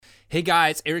Hey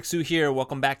guys, Eric Sue here.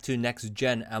 Welcome back to Next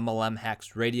Gen MLM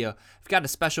Hacks Radio. I've got a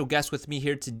special guest with me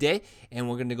here today, and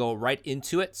we're going to go right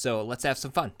into it. So let's have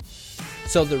some fun.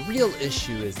 So the real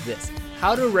issue is this: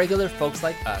 how do regular folks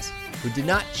like us, who did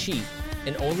not cheat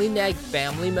and only nag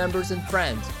family members and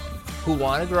friends, who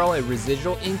want to grow a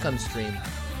residual income stream,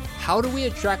 how do we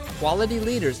attract quality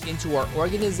leaders into our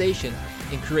organization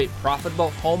and create profitable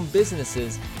home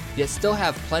businesses, yet still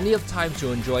have plenty of time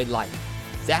to enjoy life?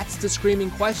 That's the screaming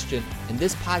question, and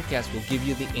this podcast will give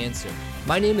you the answer.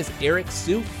 My name is Eric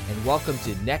Sue, and welcome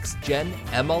to Next Gen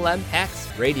MLM Hacks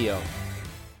Radio.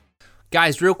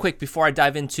 Guys, real quick before I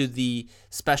dive into the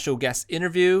special guest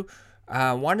interview,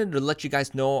 I wanted to let you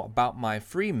guys know about my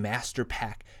free master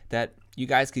pack that you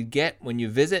guys could get when you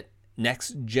visit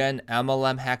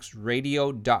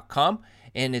nextgenmlmhacksradio.com,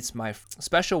 and it's my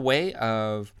special way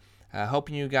of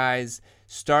helping you guys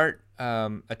start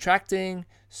attracting,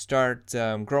 start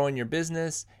growing your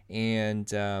business, and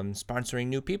sponsoring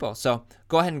new people. So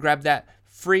go ahead and grab that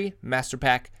free master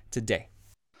pack today.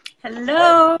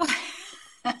 Hello.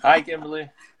 Hi,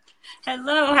 Kimberly.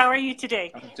 Hello. How are you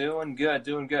today? I'm doing good.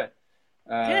 Good.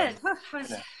 I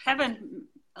was having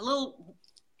a little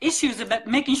issues about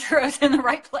making sure I was in the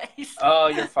right place. Oh,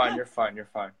 you're fine.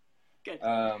 Good.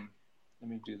 Let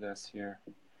me do this here.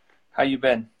 How you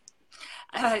been?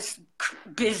 It's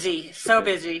busy. So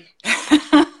busy.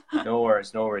 No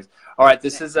worries. All right.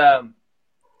 This is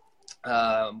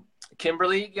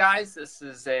Kimberly, guys. This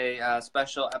is a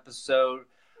special episode.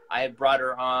 I had brought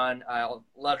her on. I'll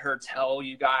let her tell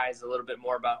you guys a little bit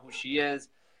more about who she is.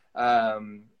 For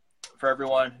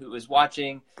everyone who is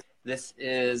watching, this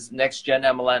is Next Gen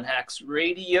MLM Hacks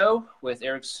Radio with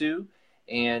Eric Sue.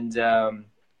 And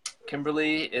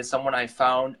Kimberly is someone I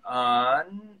found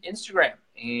on Instagram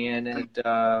and had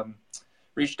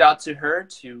reached out to her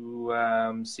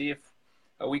to see if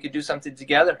we could do something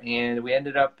together. And we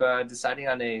ended up deciding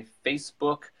on a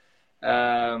Facebook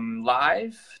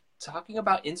Live talking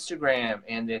about Instagram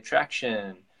and the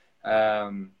attraction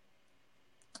through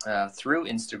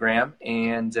Instagram.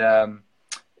 And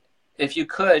if you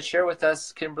could share with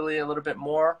us, Kimberly, a little bit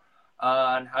more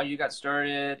on how you got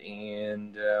started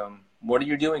and what are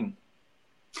you doing?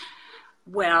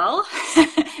 Well,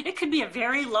 it could be a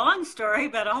very long story,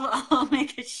 but I'll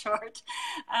make it short.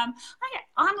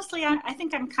 Honestly, I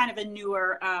think I'm kind of a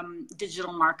newer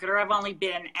digital marketer. I've only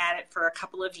been at it for a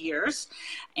couple of years,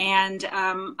 and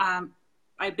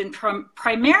I've been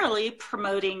primarily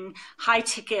promoting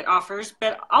high-ticket offers,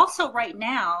 but also right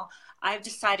now I've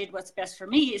decided what's best for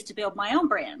me is to build my own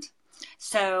brand.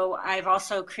 So I've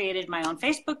also created my own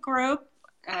Facebook group,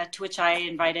 to which I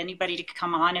invite anybody to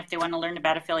come on if they want to learn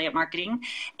about affiliate marketing.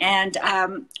 And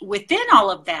within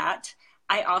all of that,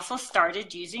 I also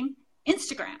started using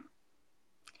Instagram.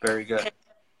 Very good.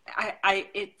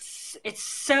 It's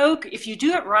so, if you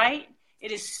do it right,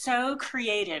 it is so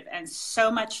creative and so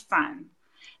much fun.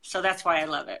 So that's why I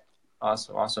love it.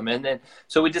 Awesome. And then,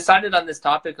 so we decided on this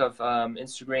topic of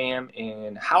Instagram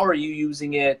and how are you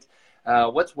using it?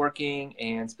 What's working,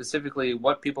 and specifically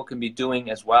what people can be doing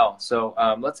as well. So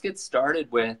let's get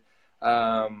started with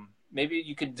maybe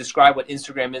you could describe what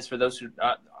Instagram is for those who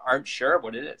aren't sure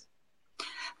what it is.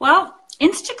 Well,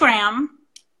 Instagram,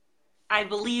 I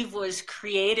believe, was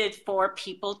created for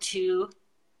people to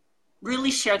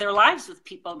really share their lives with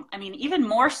people. I mean, even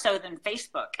more so than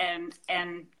Facebook. And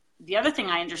the other thing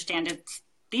I understand is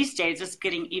these days it's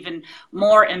getting even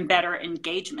more and better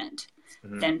engagement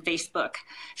than Facebook.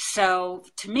 So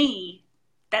to me,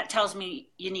 that tells me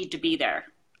you need to be there.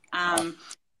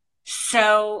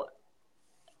 So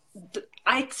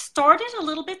I started a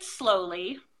little bit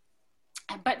slowly,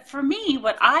 but for me,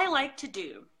 what I like to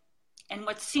do and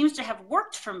what seems to have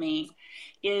worked for me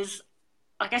is,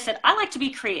 like I said, I like to be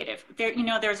creative.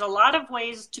 There's a lot of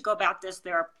ways to go about this.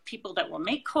 There are people that will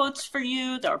make quotes for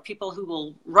you. There are people who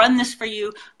will run this for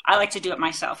you. I like to do it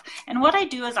myself. And what I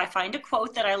do is I find a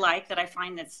quote that I like, that I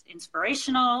find that's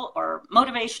inspirational or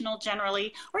motivational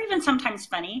generally, or even sometimes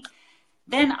funny.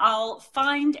 Then I'll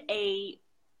find a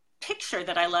picture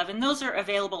that I love, and those are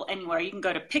available anywhere. You can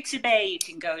go to Pixabay, you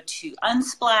can go to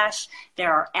Unsplash.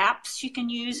 There are apps you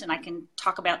can use, and I can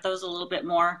talk about those a little bit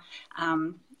more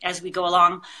as we go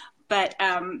along. But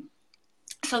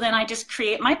so then I just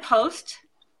create my post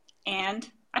and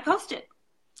I post it.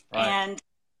 Right.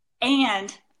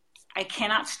 And I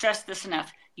cannot stress this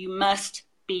enough. You must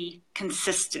be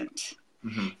consistent.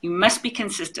 Mm-hmm. You must be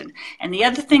consistent. And the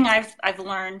other thing I've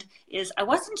learned is I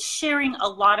wasn't sharing a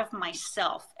lot of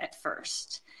myself at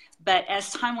first, but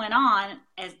as time went on,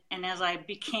 as I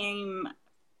became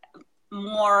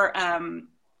more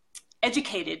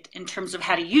educated in terms of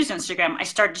how to use Instagram, I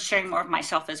started sharing more of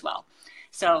myself as well.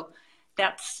 So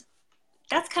that's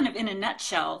kind of in a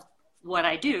nutshell what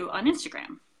I do on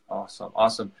Instagram.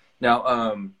 Awesome.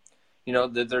 Now, you know,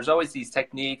 there's always these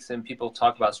techniques and people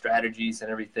talk about strategies and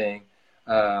everything.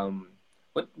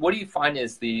 What do you find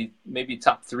is the maybe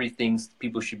top 3 things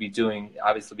people should be doing?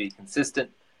 Obviously, be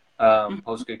consistent,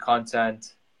 post good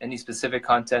content. Any specific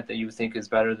content that you think is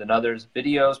better than others?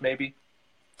 Videos, maybe?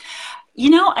 You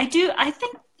know, I do. I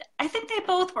think they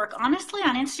both work. Honestly,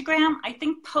 on Instagram, I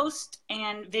think posts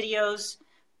and videos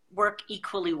work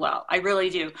equally well. I really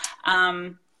do.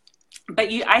 But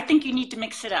I think you need to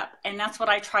mix it up, and that's what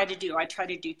I try to do. I try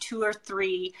to do 2 or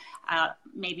 3,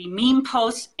 maybe meme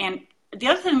posts. And the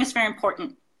other thing that's very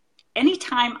important,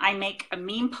 anytime I make a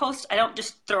meme post, I don't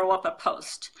just throw up a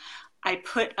post. I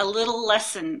put a little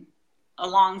lesson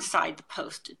alongside the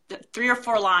post, 3 or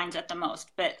 4 lines at the most.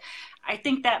 But I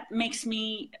think that makes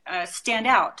me stand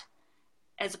out,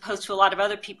 as opposed to a lot of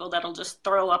other people that'll just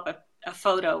throw up a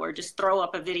photo or just throw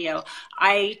up a video.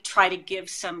 I try to give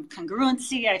some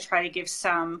congruency. I try to give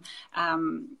some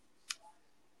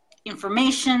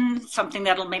information, something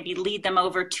that'll maybe lead them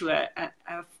over to a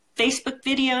Facebook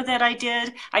video that I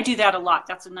did. I do that a lot.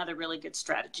 That's another really good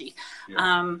strategy.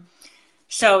 Yeah.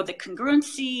 So the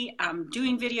congruency,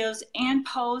 doing videos and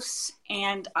posts,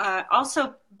 and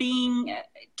also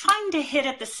trying to hit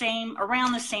at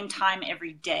around the same time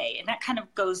every day. And that kind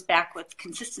of goes back with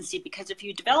consistency, because if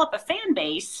you develop a fan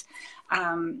base,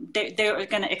 they're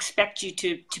going to expect you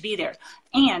to be there.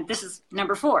 And this is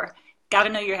number 4, got to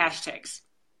know your hashtags.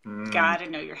 Got to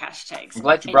know your hashtags. I'm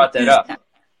glad you brought that up.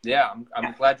 Yeah,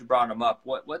 I'm glad you brought them up.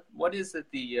 What is it,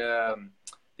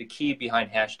 the key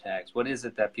behind hashtags? What is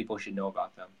it that people should know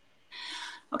about them?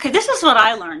 Okay, this is what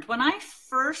I learned. When I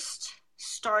first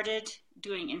started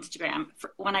doing Instagram,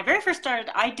 when I very first started,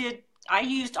 I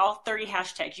used all 30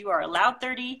 hashtags. You are allowed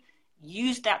 30,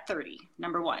 use that 30,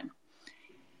 number 1.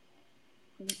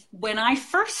 When I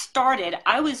first started,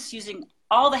 I was using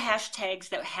all the hashtags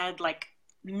that had like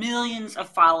millions of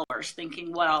followers,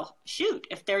 thinking, well, shoot,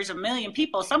 if there's 1 million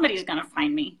people, somebody's going to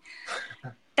find me.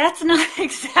 That's not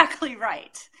exactly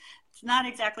right. It's not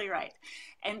exactly right.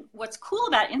 And what's cool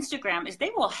about Instagram is they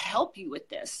will help you with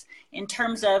this in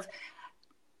terms of,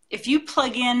 if you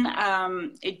plug in,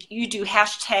 you do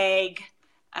hashtag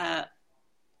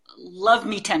love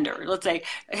me tender, let's say,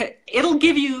 it'll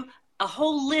give you a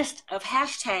whole list of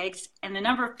hashtags and the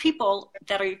number of people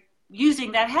that are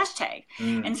using that hashtag.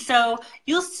 And so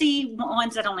you'll see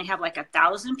ones that only have like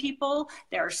 1,000 people.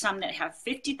 There are some that have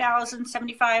 50,000,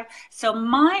 75. So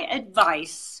my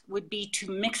advice would be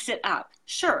to mix it up.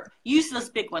 Sure, use those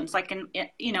big ones. Like,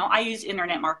 I use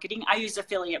internet marketing, I use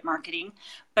affiliate marketing,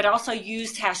 but also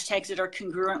use hashtags that are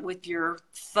congruent with your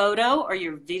photo or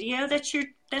your video that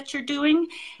you're doing.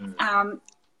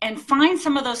 And find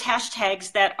some of those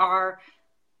hashtags that are,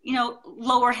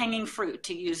 lower hanging fruit,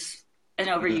 to use an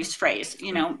overused phrase,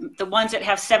 the ones that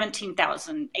have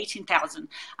 17,000, 18,000.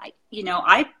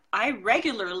 I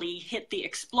regularly hit the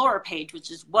Explorer page, which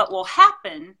is what will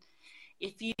happen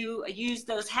if you use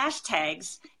those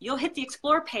hashtags. You'll hit the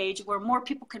Explorer page where more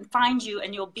people can find you,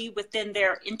 and you'll be within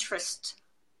their interest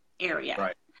area.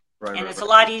 Right. And it's a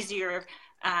lot easier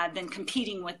than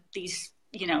competing with these,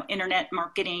 internet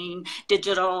marketing,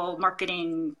 digital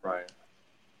marketing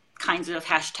kinds of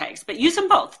hashtags. But use them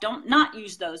both. Don't not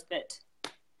use those, but...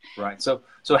 Right. So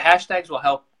hashtags will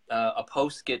help a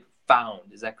post get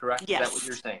found. Is that correct? Yes. Is that what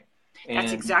you're saying? And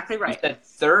that's exactly right. You said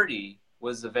 30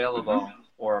 was available,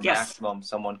 or a maximum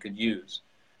someone could use.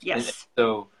 Yes.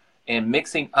 And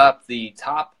mixing up the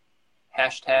top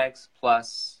hashtags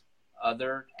plus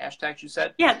other hashtags, you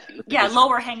said? Yeah,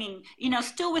 lower hanging,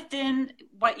 still within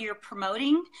what you're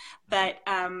promoting, but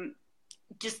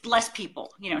just less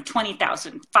people,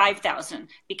 20,000, 5,000,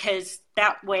 because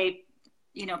that way,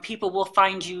 people will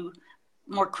find you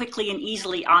more quickly and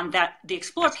easily on the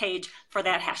Explore page for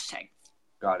that hashtag.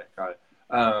 Got it.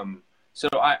 So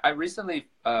I recently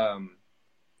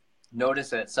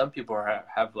noticed that some people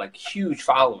have like huge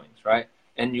followings, right?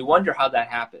 And you wonder how that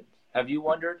happened. Have you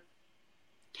wondered?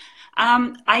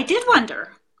 I did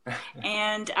wonder.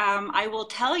 And I will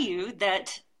tell you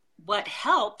that what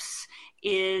helps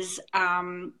is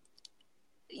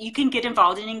you can get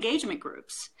involved in engagement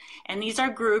groups. And these are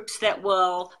groups that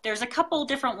there's a couple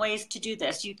different ways to do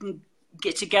this. You can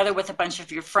get together with a bunch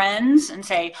of your friends and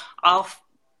say, I'll,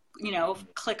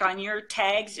 click on your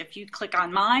tags if you click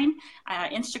on mine,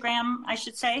 Instagram, I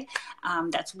should say.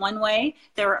 That's one way.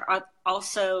 There are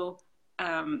also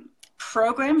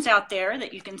programs out there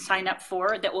that you can sign up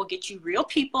for that will get you real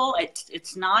people.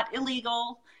 It's not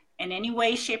illegal. in any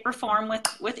way, shape, or form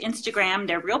with Instagram.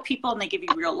 They're real people and they give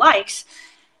you real likes.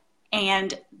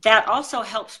 And that also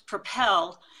helps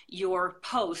propel your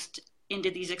post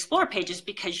into these Explore pages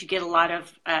because you get a lot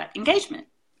of engagement.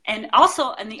 And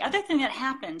also, and the other thing that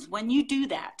happens when you do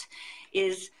that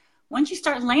is once you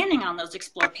start landing on those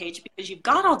Explore page, because you've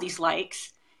got all these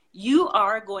likes, you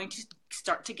are going to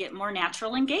start to get more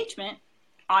natural engagement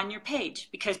on your page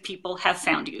because people have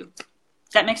found you.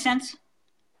 Does that make sense?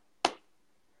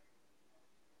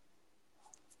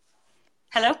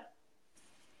 Hello?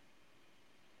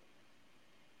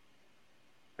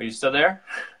 Are you still there?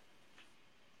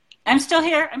 I'm still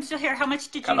here. I'm still here. How much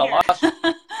did you hear? Lost.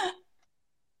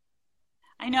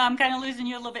 I know. I'm kind of losing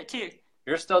you a little bit too.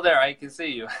 You're still there. I can see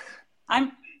you.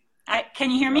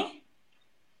 Can you hear me?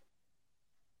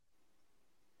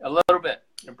 A little bit.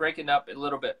 You're breaking up a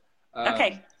little bit.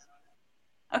 Okay.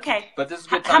 But this is a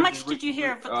good time. How much did you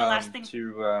hear for the last thing?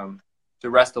 To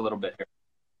rest a little bit here.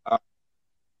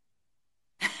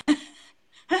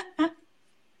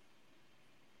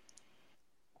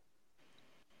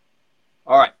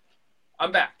 All right.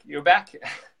 I'm back. You're back?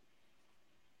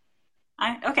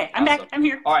 I'm awesome. back. I'm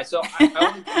here. All right. So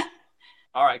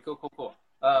all right. Cool.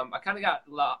 I kind of got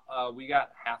we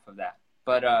got half of that,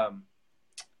 but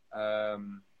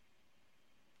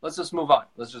let's just move on.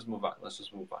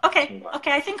 Okay.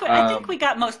 I think we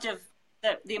got most of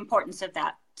the importance of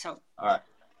that. So. All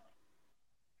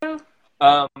right.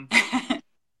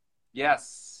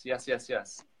 Yes. You're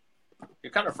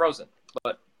kind of frozen,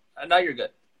 but now you're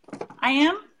good. I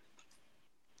am.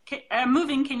 I'm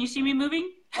moving. Can you see me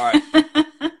moving? All right.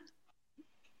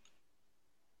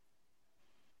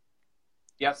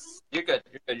 Yes, you're good.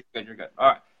 All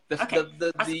right.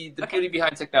 The beauty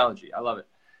behind technology. I love it.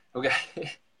 Okay.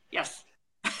 Yes.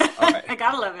 All right. I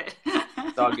gotta love it.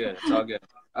 It's all good.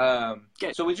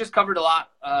 Good. So we just covered a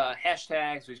lot.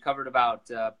 Hashtags. We've covered about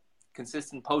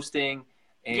consistent posting,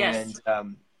 and yes.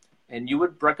 And you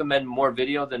would recommend more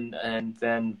video than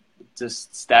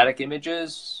just static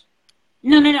images?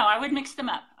 No. I would mix them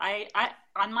up. I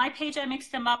on my page, I mix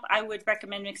them up. I would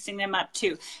recommend mixing them up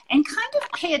too. And kind of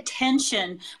pay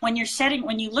attention when you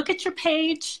look at your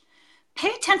page, pay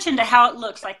attention to how it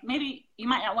looks. Like maybe you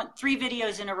might not want 3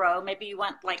 videos in a row. Maybe you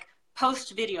want like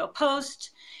post, video,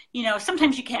 post.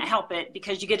 Sometimes you can't help it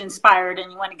because you get inspired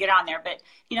and you want to get on there. But,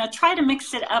 try to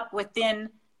mix it up within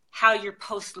how your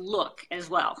posts look as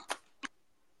well.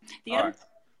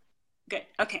 Good.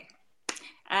 Okay.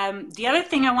 The other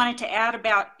thing I wanted to add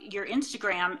about your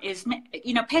Instagram is,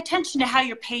 pay attention to how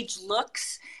your page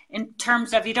looks in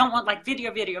terms of you don't want like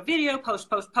video,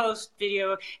 post,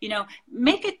 video,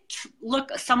 make it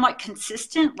look somewhat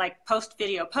consistent, like post,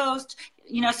 video, post.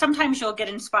 Sometimes you'll get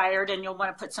inspired and you'll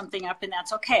want to put something up and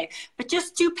that's okay. But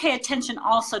just do pay attention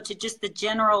also to just the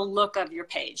general look of your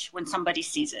page when somebody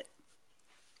sees it.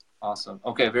 Awesome.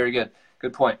 Okay, very good.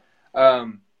 Good point.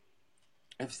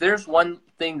 If there's one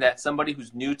thing that somebody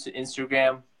who's new to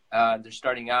Instagram, they're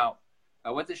starting out,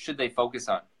 what should they focus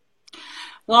on?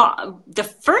 Well, the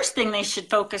first thing they should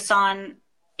focus on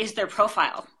is their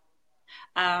profile.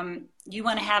 You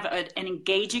want to have an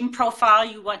engaging profile.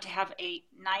 You want to have a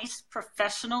nice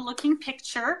professional looking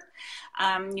picture.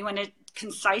 You want to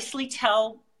concisely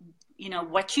tell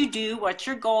what you do, what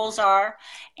your goals are,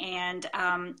 and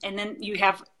then you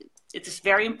have. It's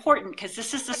very important because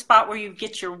this is the spot where you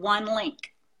get your one link.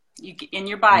 In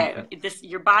your bio.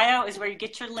 Your bio is where you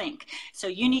get your link. So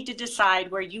you need to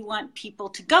decide where you want people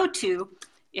to go to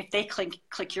if they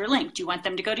click your link. Do you want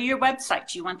them to go to your website?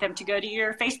 Do you want them to go to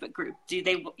your Facebook group?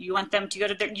 You want them to go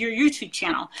to your YouTube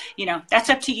channel? That's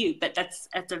up to you, but that's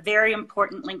a very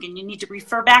important link and you need to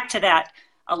refer back to that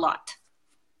a lot.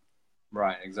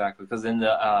 Right, exactly. Because in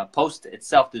the post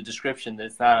itself, the description,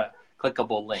 it's not a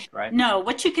clickable link, right? No,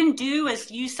 what you can do is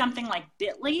use something like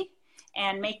Bitly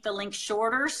and make the link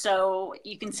shorter. So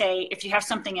you can say, if you have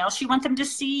something else you want them to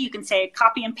see, you can say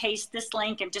copy and paste this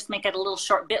link and just make it a little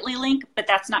short Bitly link, but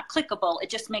that's not clickable. It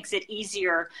just makes it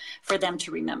easier for them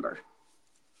to remember.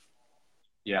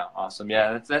 Yeah, awesome.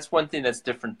 Yeah, that's one thing that's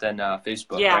different than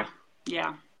Facebook, yeah, right?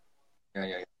 Yeah.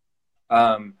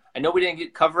 I know we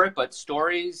didn't cover it, but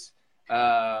stories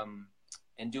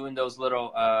and doing those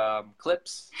little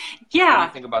clips. Yeah. What do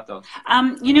you think about those?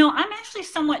 I'm actually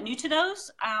somewhat new to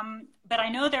those, but I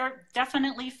know they're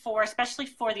definitely especially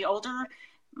for the older.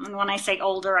 And when I say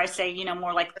older, I say,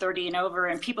 more like 30 and over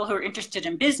and people who are interested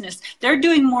in business. They're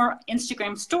doing more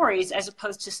Instagram stories as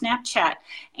opposed to Snapchat.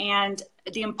 And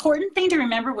the important thing to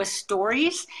remember with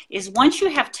stories is once you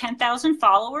have 10,000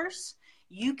 followers,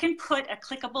 you can put a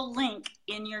clickable link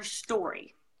in your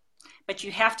story, but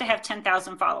you have to have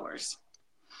 10,000 followers.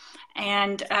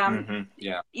 And,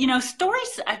 Yeah. you know,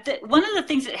 stories, one of the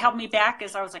things that held me back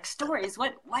is I was like, stories,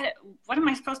 what am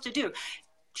I supposed to do?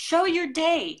 Show your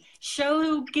day,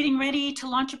 show getting ready to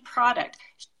launch a product,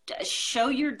 show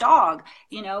your dog,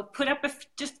 you know, put up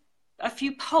just a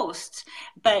few posts,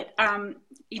 but,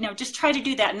 you know, just try to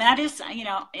do that. And that is, you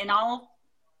know, in all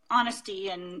honesty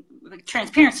and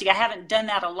transparency, I haven't done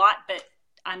that a lot, but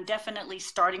I'm definitely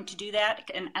starting to do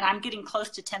that. And I'm getting close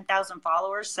to 10,000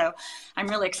 followers. So I'm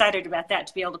really excited about that,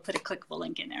 to be able to put a clickable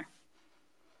link in there.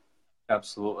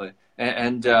 Absolutely.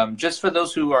 And just for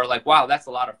those who are like, wow, that's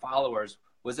a lot of followers.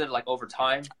 Was it like over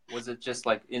time? Was it just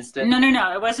like instant?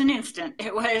 No. It wasn't instant.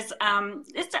 It was,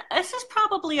 this is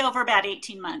probably over about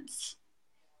 18 months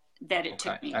that it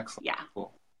took me. Excellent. Yeah.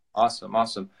 Cool. Awesome.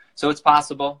 So it's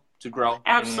possible to grow.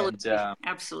 Absolutely.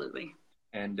 Absolutely.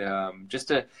 And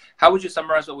how would you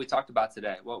summarize what we talked about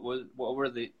today? What were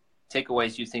the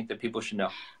takeaways you think that people should know?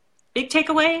 Big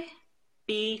takeaway,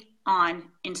 be on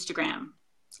Instagram.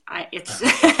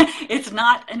 It's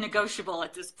not a negotiable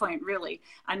at this point, really.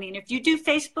 I mean, if you do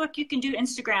Facebook, you can do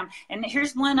Instagram. And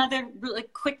here's one other really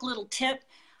quick little tip.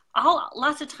 I'll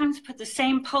lots of times put the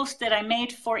same post that I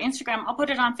made for Instagram, I'll put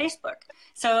it on Facebook.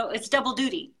 So it's double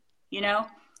duty, you know,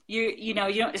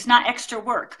 it's not extra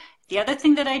work. The other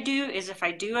thing that I do is if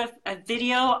I do a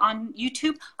video on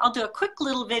YouTube, I'll do a quick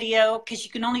little video, because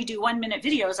you can only do 1-minute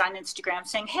videos on Instagram,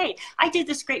 saying, hey, I did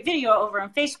this great video over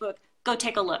on Facebook, go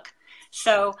take a look.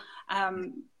 So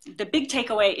the big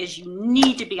takeaway is you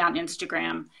need to be on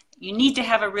Instagram. You need to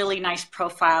have a really nice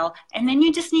profile, and then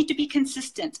you just need to be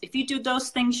consistent. If you do those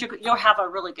things, you'll have a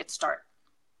really good start.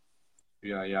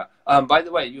 Yeah. By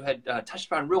the way, you had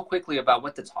touched on real quickly about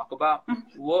what to talk about.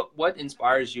 Mm-hmm. What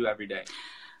inspires you every day?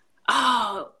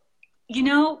 Oh, you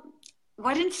know,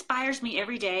 what inspires me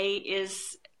every day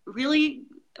is really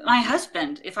my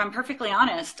husband, if I'm perfectly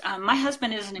honest. My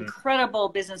husband is an incredible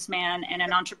businessman and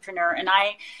an entrepreneur, and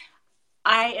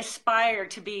I aspire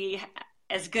to be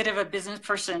as good of a business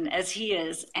person as he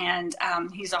is. And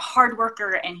he's a hard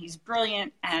worker, and he's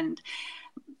brilliant, and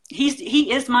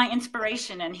he is my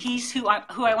inspiration, and he's who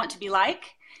I want to be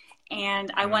like.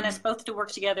 And I want us both to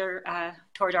work together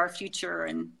toward our future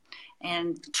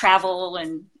and travel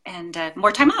and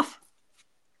more time off.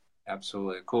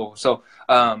 Absolutely. Cool. So,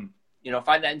 you know,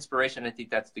 find that inspiration. I think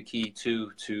that's the key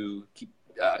to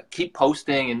keep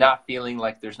posting and not feeling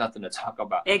like there's nothing to talk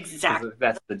about. Exactly.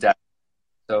 That's the depth.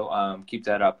 So keep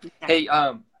that up. Exactly. Hey,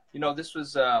 you know, this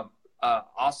was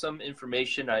awesome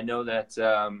information. I know that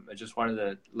I just wanted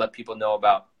to let people know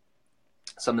about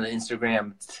some of the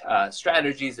Instagram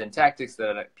strategies and tactics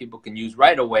that people can use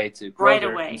right away to grow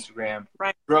their Instagram,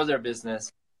 grow their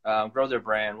business, grow their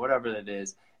brand, whatever it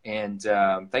is. And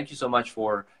thank you so much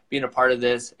for being a part of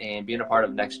this and being a part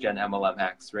of Next Gen MLM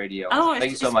Hacks Radio. Oh,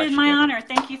 thank you so much. It's been my honor.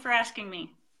 Thank you for asking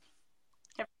me.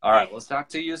 All right, we'll talk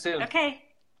to you soon. Okay.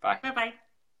 Bye. Bye-bye.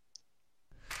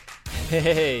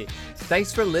 Hey,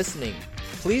 thanks for listening.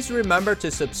 Please remember to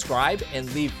subscribe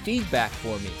and leave feedback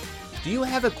for me. Do you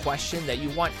have a question that you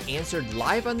want answered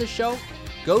live on the show?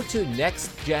 Go to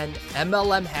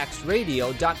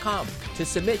nextgenmlmhacksradio.com to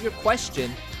submit your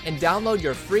question and download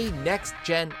your free Next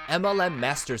Gen MLM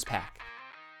Masters Pack.